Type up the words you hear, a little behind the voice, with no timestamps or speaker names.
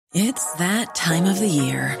It's that time of the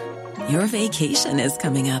year. Your vacation is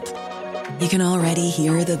coming up. You can already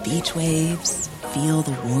hear the beach waves, feel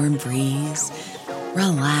the warm breeze,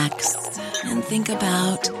 relax, and think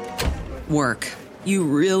about work. You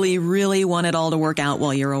really, really want it all to work out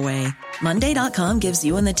while you're away. Monday.com gives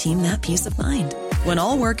you and the team that peace of mind. When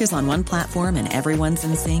all work is on one platform and everyone's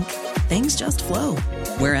in sync, things just flow.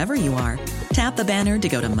 Wherever you are, tap the banner to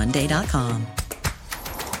go to Monday.com.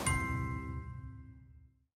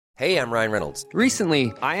 Hey, I'm Ryan Reynolds.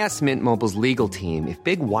 Recently, I asked Mint Mobile's legal team if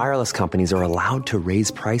big wireless companies are allowed to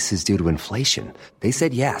raise prices due to inflation. They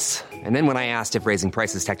said yes. And then when I asked if raising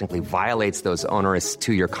prices technically violates those onerous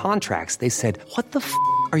two-year contracts, they said, what the f***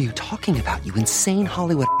 are you talking about, you insane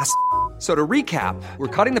Hollywood ass f- So to recap, we're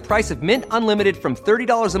cutting the price of Mint Unlimited from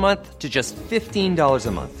 $30 a month to just $15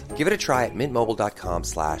 a month. Give it a try at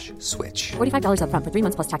mintmobile.com/switch. $45 up front for 3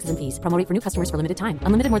 months plus taxes and fees. Promo rate for new customers for limited time.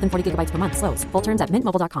 Unlimited more than 40 gigabytes per month. Slows full terms at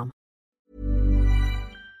mintmobile.com.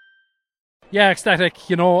 Yeah, ecstatic.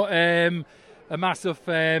 A massive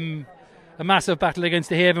battle against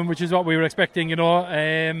the Haven, which is what we were expecting.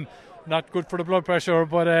 Not good for the blood pressure,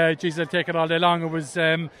 but geez, I'll take it all day long. It was.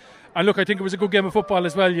 And look, I think it was a good game of football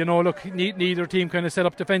as well. Neither team kind of set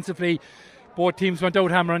up defensively. Both teams went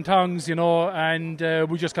out hammer and tongs, and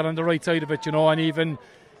we just got on the right side of it, and even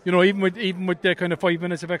with the kind of 5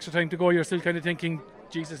 minutes of extra time to go, you're still kind of thinking,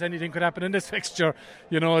 Jesus, anything could happen in this fixture,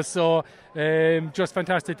 So just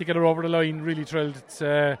fantastic to get her over the line. Really thrilled. It's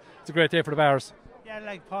a great day for the Bears. Yeah,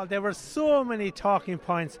 like Paul, there were so many talking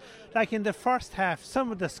points. Like in the first half,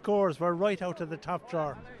 some of the scores were right out of the top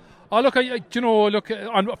drawer. Oh, look,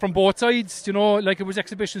 from both sides, it was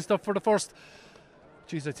exhibition stuff for the first,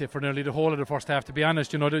 I'd say for nearly the whole of the first half, to be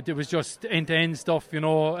honest. It was just end-to-end stuff,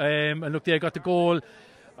 and look, they got the goal,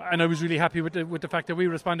 and I was really happy with the fact that we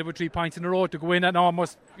responded with 3 points in a row to go in at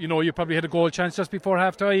almost, you probably had a goal chance just before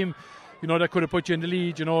half-time, that could have put you in the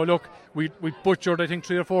lead. Look, we butchered, I think,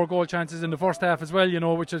 3 or 4 goal chances in the first half as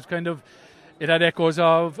well, which is kind of, it had echoes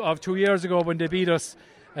of 2 years ago when they beat us.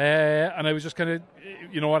 And I was just kind of,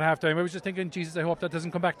 at half-time, I was just thinking, Jesus, I hope that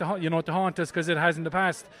doesn't come back to haunt us, because it has in the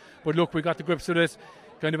past. But look, we got the grips with it.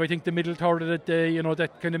 Kind of, I think the middle third of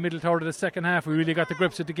that kind of middle third of the second half, we really got the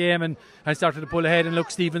grips of the game and started to pull ahead. And look,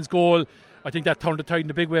 Stephen's goal, I think that turned the tide in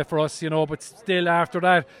a big way for us, but still after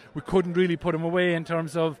that, we couldn't really put him away in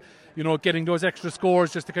terms of, getting those extra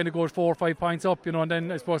scores just to kind of go 4 or 5 points up, and then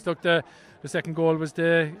I suppose, look, the second goal was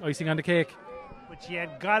the icing on the cake. But you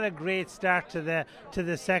had got a great start to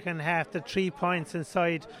the second half, the 3 points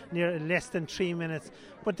inside near less than 3 minutes.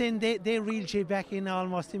 But then they reeled you back in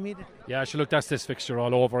almost immediately. Yeah, look, that's this fixture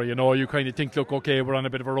all over. You kind of think, look, okay, we're on a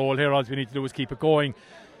bit of a roll here. All we need to do is keep it going.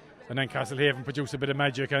 And then Castlehaven produce a bit of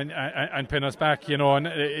magic and pin us back, and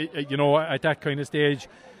at that kind of stage,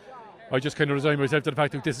 I just kind of resigned myself to the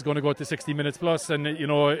fact that this is going to go to 60 minutes plus, and you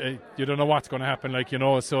don't know what's going to happen,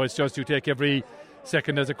 so it's just you take every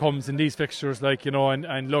second as it comes in these fixtures,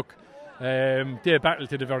 and look, they battled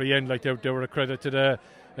to the very end, they were a credit to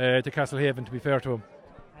Castlehaven, to be fair to them.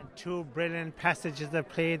 And 2 brilliant passages they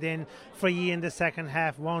played in for you in the second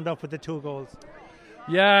half, wound up with the 2 goals.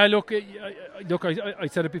 Yeah, look, I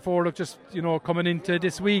said it before, look, just, coming into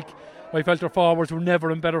this week, I felt our forwards were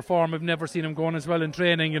never in better form. I've never seen them going as well in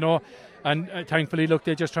training, and thankfully, look,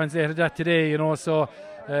 they just translated that today, so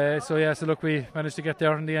look, we managed to get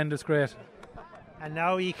there in the end. It's great. And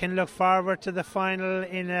now you can look forward to the final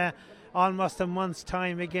in almost a month's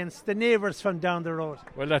time against the neighbours from down the road.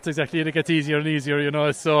 Well, that's exactly it. It gets easier and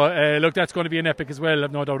easier, so look, that's going to be an epic as well,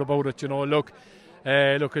 I've no doubt about it.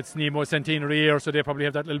 Look, it's Nemo centenary year, so they probably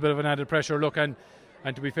have that little bit of an added pressure. Look, and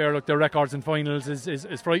to be fair, look, their records in finals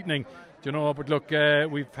is frightening, but look,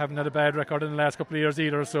 we haven't had a bad record in the last couple of years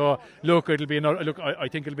either, so look, it'll be another, look, I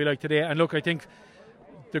think it'll be like today, and look, I think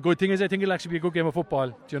the good thing is I think it'll actually be a good game of football,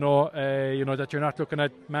 that you're not looking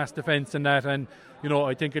at mass defence and that, and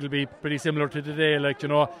I think it'll be pretty similar to today, and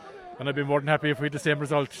I'd be more than happy if we had the same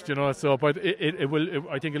result, so, but it will,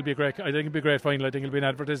 I think it'll be a great final. I think it'll be an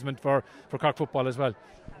advertisement for Cork football as well.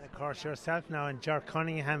 And of course yourself now and Ger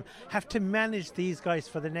Cunningham have to manage these guys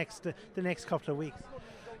for the next couple of weeks.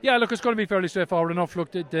 Yeah, look, it's going to be fairly straightforward enough.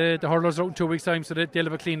 Look, the hurlers are out in 2 weeks' time, so they'll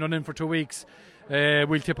have a clean run in for 2 weeks.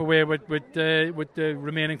 We'll tip away with the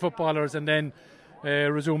remaining footballers, and then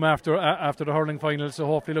resume after the hurling final. So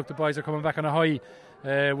hopefully, look, the boys are coming back on a high,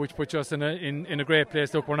 which puts us in a great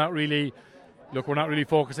place. Look, we're not really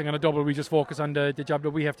focusing on a double. We just focus on the job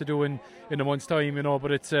that we have to do in a month's time,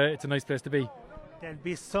 But it's a nice place to be. There'll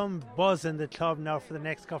be some buzz in the club now for the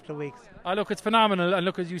next couple of weeks. Look, it's phenomenal, and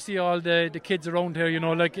look, as you see all the kids around here,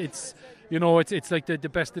 it's like the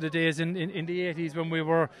best of the days in the 80s when we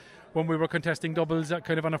were when we were contesting doubles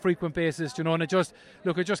kind of on a frequent basis, you know, and it just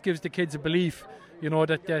gives the kids a belief, you know,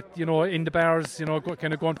 that you know, in the bars, you know,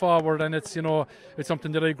 kind of going forward, and it's, you know, it's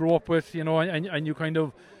something that I grew up with, you know, and you were kind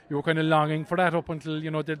of longing for that up until,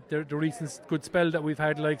 you know, the recent good spell that we've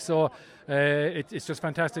had, like, so it's just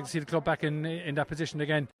fantastic to see the club back in that position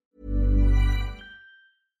again.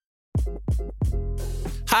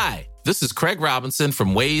 Hi, this is Craig Robinson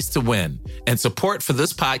from Ways to Win, and support for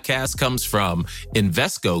this podcast comes from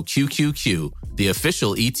Invesco QQQ, the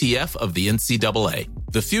official ETF of the NCAA.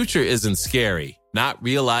 The future isn't scary. Not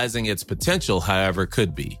realizing its potential, however,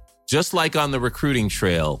 could be. Just like on the recruiting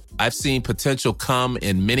trail, I've seen potential come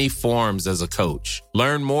in many forms as a coach.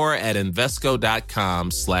 Learn more at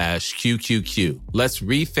Invesco.com/QQQ. Let's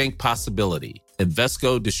rethink possibility.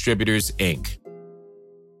 Invesco Distributors, Inc.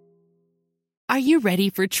 Are you ready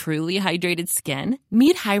for truly hydrated skin?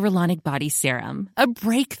 Meet Hyaluronic Body Serum, a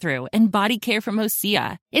breakthrough in body care from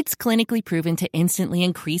Osea. It's clinically proven to instantly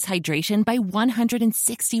increase hydration by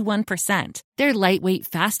 161%. Their lightweight,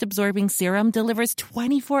 fast-absorbing serum delivers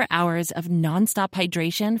 24 hours of nonstop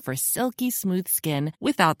hydration for silky smooth skin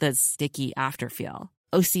without the sticky afterfeel.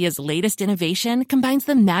 Osea's latest innovation combines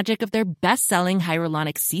the magic of their best-selling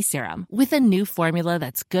Hyaluronic Sea Serum with a new formula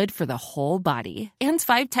that's good for the whole body and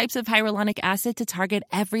 5 types of hyaluronic acid to target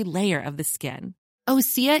every layer of the skin.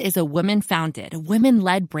 Osea is a women-founded,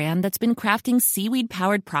 women-led brand that's been crafting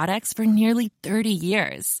seaweed-powered products for nearly 30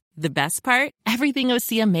 years. The best part? Everything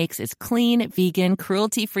Osea makes is clean, vegan,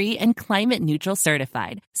 cruelty-free, and climate-neutral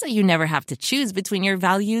certified, so you never have to choose between your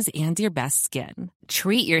values and your best skin.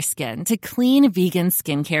 Treat your skin to clean, vegan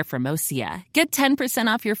skincare from Osea. Get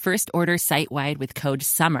 10% off your first order site-wide with code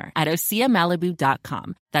SUMMER at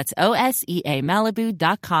OseaMalibu.com. That's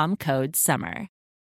OSEAMalibu.com, code SUMMER.